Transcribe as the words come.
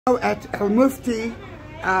At Al Mufti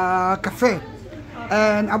Cafe,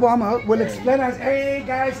 and Abu Amal will explain us. Hey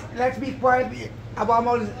guys, let's be quiet. Abu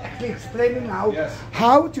Amal is actually explaining now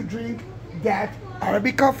how to drink that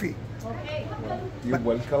Arabic coffee. Okay. You're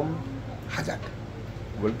welcome. Hazak.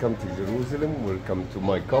 Welcome to Jerusalem. Welcome to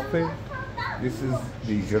my coffee. This is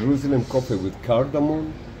the Jerusalem coffee with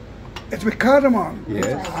cardamom. It's with cardamom.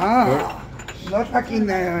 Yes. Ah, not like in.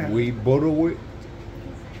 We borrow it.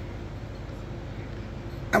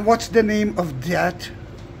 And what's the name of that?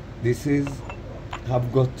 This is,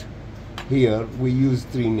 I've got here, we use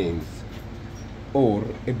three names. Or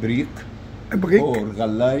Ibrik, or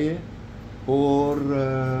Ghallaye, or...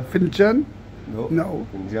 Finjan? No. No.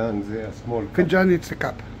 Finjan is a small cup. Finjan, it's a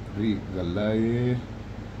cup. Ibrik, Ghallaye,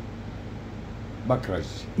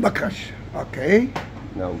 Bakrash. Bakrash. Okay.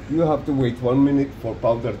 Now, you have to wait 1 minute for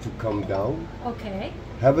powder to come down. Okay.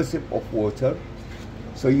 Have a sip of water.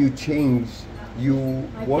 So you change, you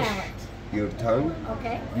wash your tongue.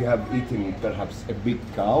 Okay. You have eaten perhaps a big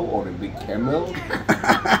cow or a big camel.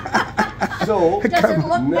 So Does it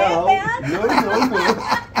look now, bad? no.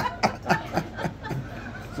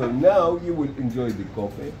 So now you will enjoy the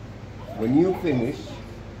coffee. When you finish,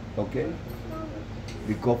 okay,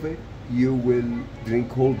 the coffee, you will drink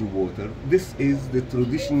cold water. This is the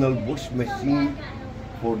traditional wash machine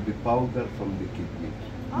for the powder from the kidney.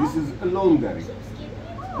 This is a laundry.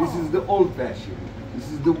 This is the old-fashioned. This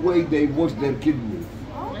is the way they wash their kidneys.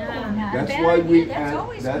 That's why we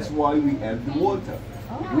add. That's why we add the water.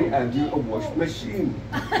 We add you a wash machine.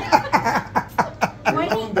 We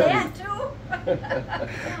need that too.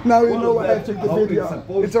 Now you know what I took the video.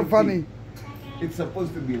 It's so funny. It's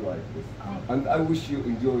supposed to be like this, and I wish you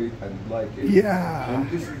enjoy it and like it. Yeah. And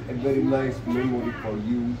this is a very nice memory for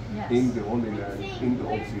you in the Holy Land, in the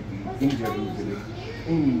Old City, in Jerusalem,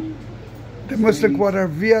 in the Muslim Quarter,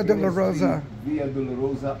 Via Delarosa. Via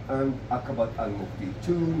Delarosa and Akabat Al Mufti.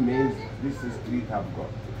 Two names this street have got.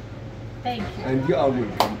 Thank you. And you are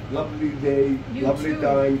welcome. Lovely day, You lovely too.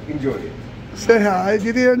 time. Enjoy it. Say hi.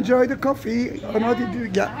 Did you enjoy the coffee? Or not? Did you? I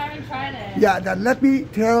Yeah. haven't tried it. Yeah. Then let me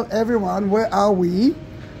tell everyone where are we.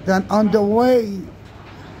 Then on the way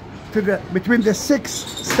to the between the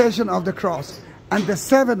 6th station of the cross and the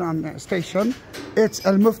 7th station, it's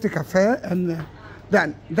Al Mufti Cafe, and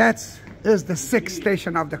then is the 6th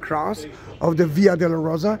station of the cross of the Via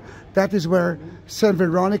Delarosa. That is where Saint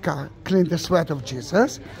Veronica cleaned the sweat of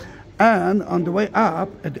Jesus. And on the way up,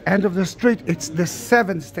 at the end of the street, it's the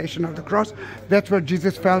 7th station of the cross. That's where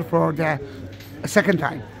Jesus fell for the second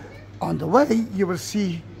time. On the way, you will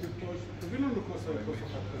see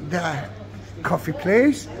the coffee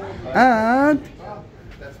place, and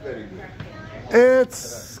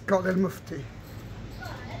it's called Al Mufti.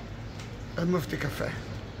 Al Mufti Cafe.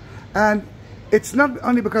 And it's not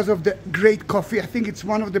only because of the great coffee. I think it's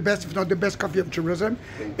one of the best, if not the best coffee of Jerusalem.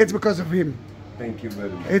 It's because of him. Thank you very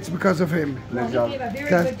much. It's because of him. Well, he gave a very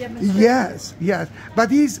good demonstration. Yes, yes. But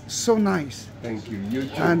he's so nice. Thank you. You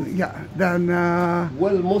too. And yeah, then...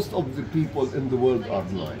 well, most of the people in the world are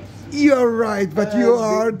nice. you're right, but you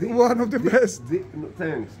are one of the best. No,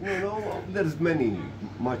 thanks. No, there's many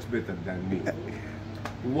much better than me.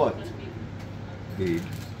 What? The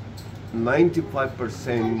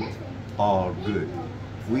 95% are good.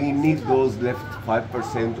 We need those left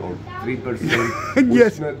 5% or 3% which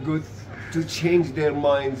Yes. is not good to change their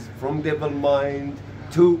minds from devil mind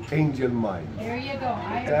to angel mind. There you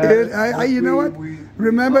go. You know what?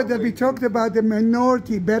 Remember that we talked about the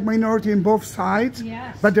minority, bad minority in both sides,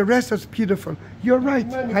 Yes. but the rest is beautiful. You're right.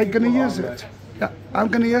 Many I'm going to people use are it. Yeah, I'm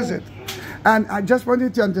going to use it. And I just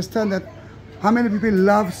wanted to understand that how many people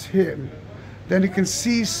loves him. Then you can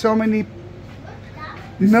see so many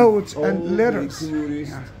notes and letters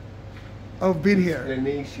of being here.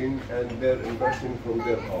 Explanation and their impression from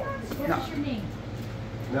their hearts. What's your name?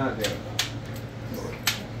 Nader.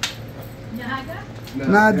 Nader?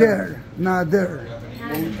 Nader. Nader.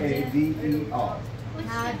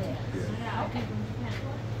 Nader.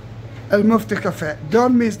 Al Mufti Cafe.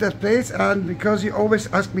 Don't miss that place, and because you always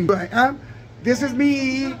ask me who I am, this is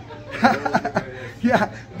me.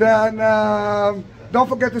 Yeah, then don't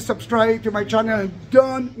forget to subscribe to my channel, and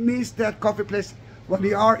don't miss that coffee place when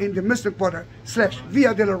we are in the Muslim Quarter /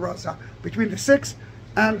 Via Delarosa between the 6th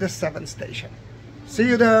and the 7th station. See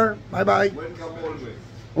you there. Bye bye. Welcome always.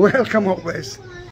 Welcome always.